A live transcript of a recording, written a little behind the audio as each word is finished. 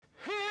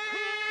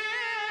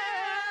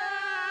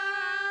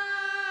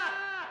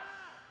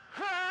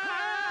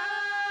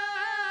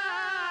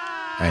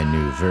I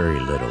knew very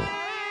little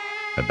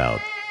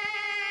about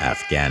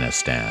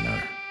Afghanistan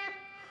or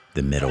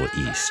the Middle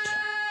East.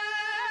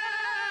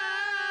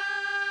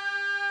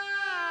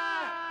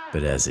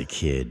 But as a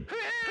kid,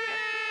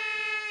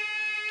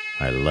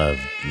 I loved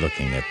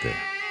looking at the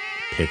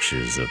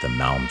pictures of the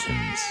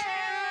mountains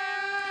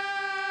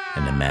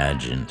and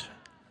imagined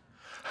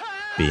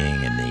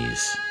being in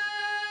these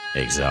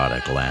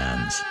exotic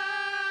lands.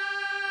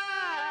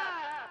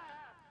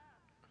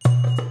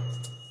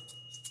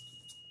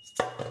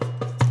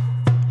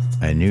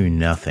 I knew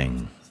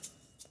nothing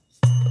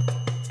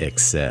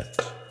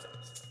except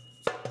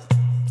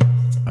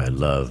I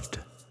loved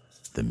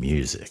the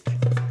music.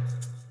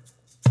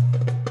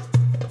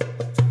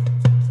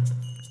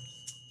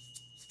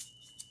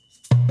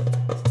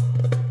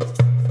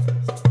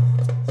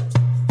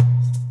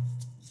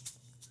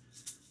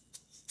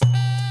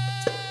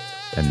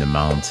 And the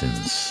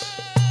mountains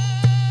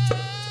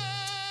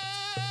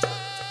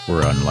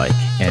were unlike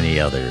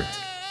any other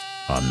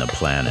on the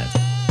planet.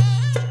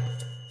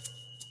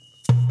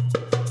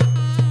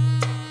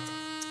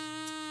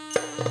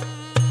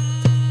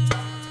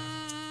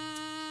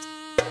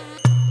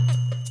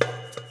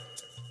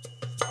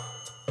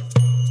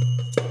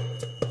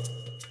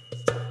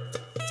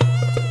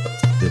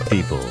 The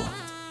people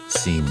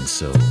seemed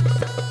so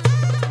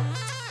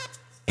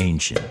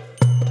ancient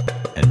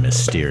and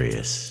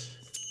mysterious.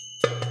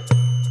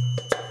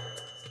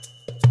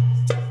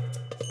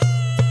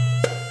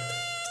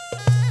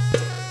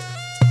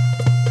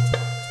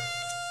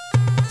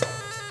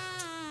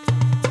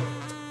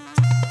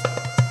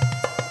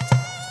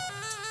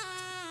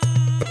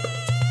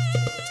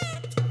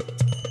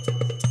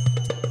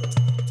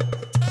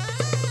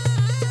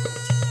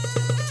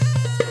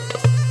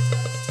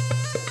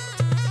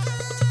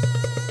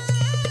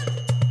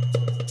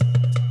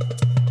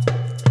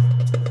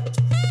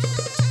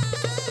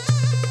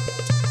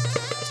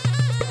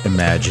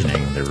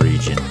 Imagining the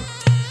region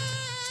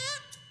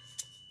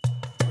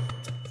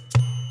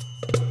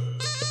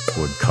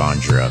would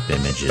conjure up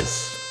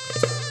images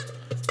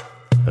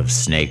of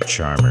snake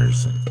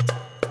charmers and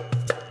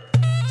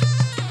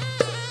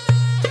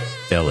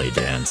belly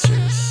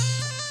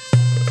dancers,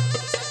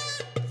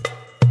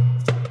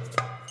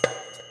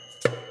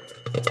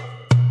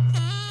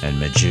 and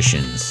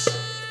magicians,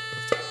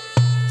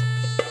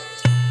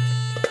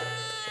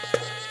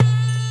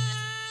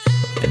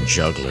 and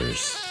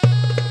jugglers.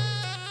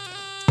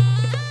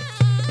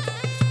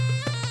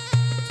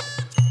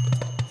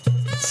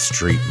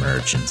 Street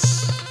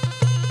merchants,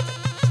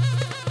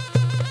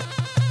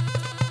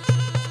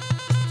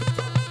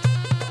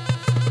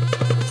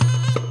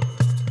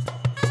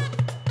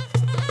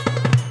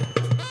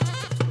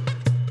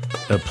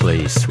 a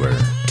place where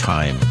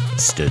time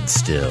stood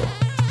still.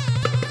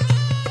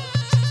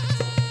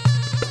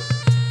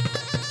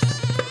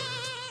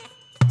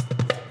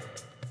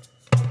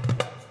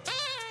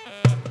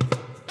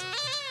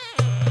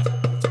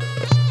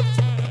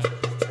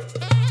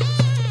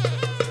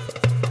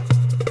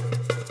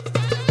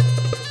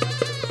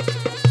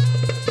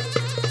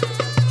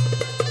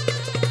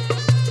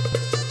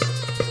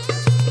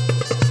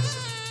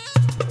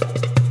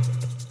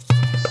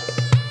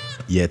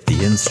 Yet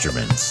the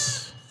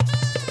instruments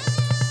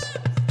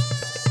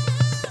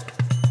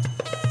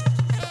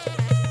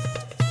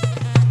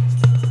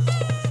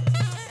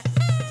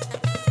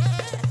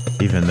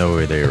even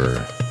though they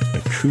were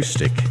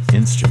acoustic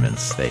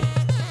instruments, they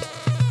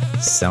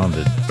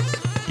sounded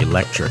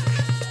electric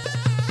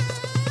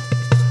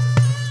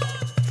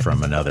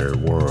from another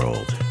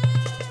world.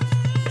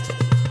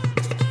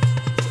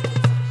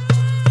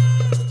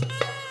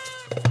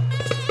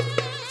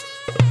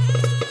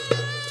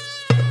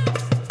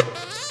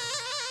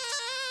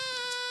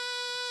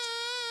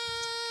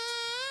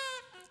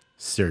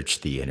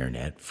 Search the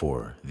internet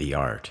for the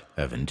art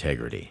of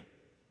integrity.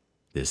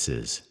 This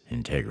is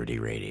Integrity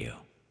Radio.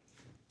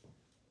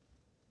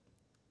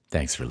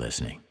 Thanks for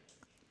listening.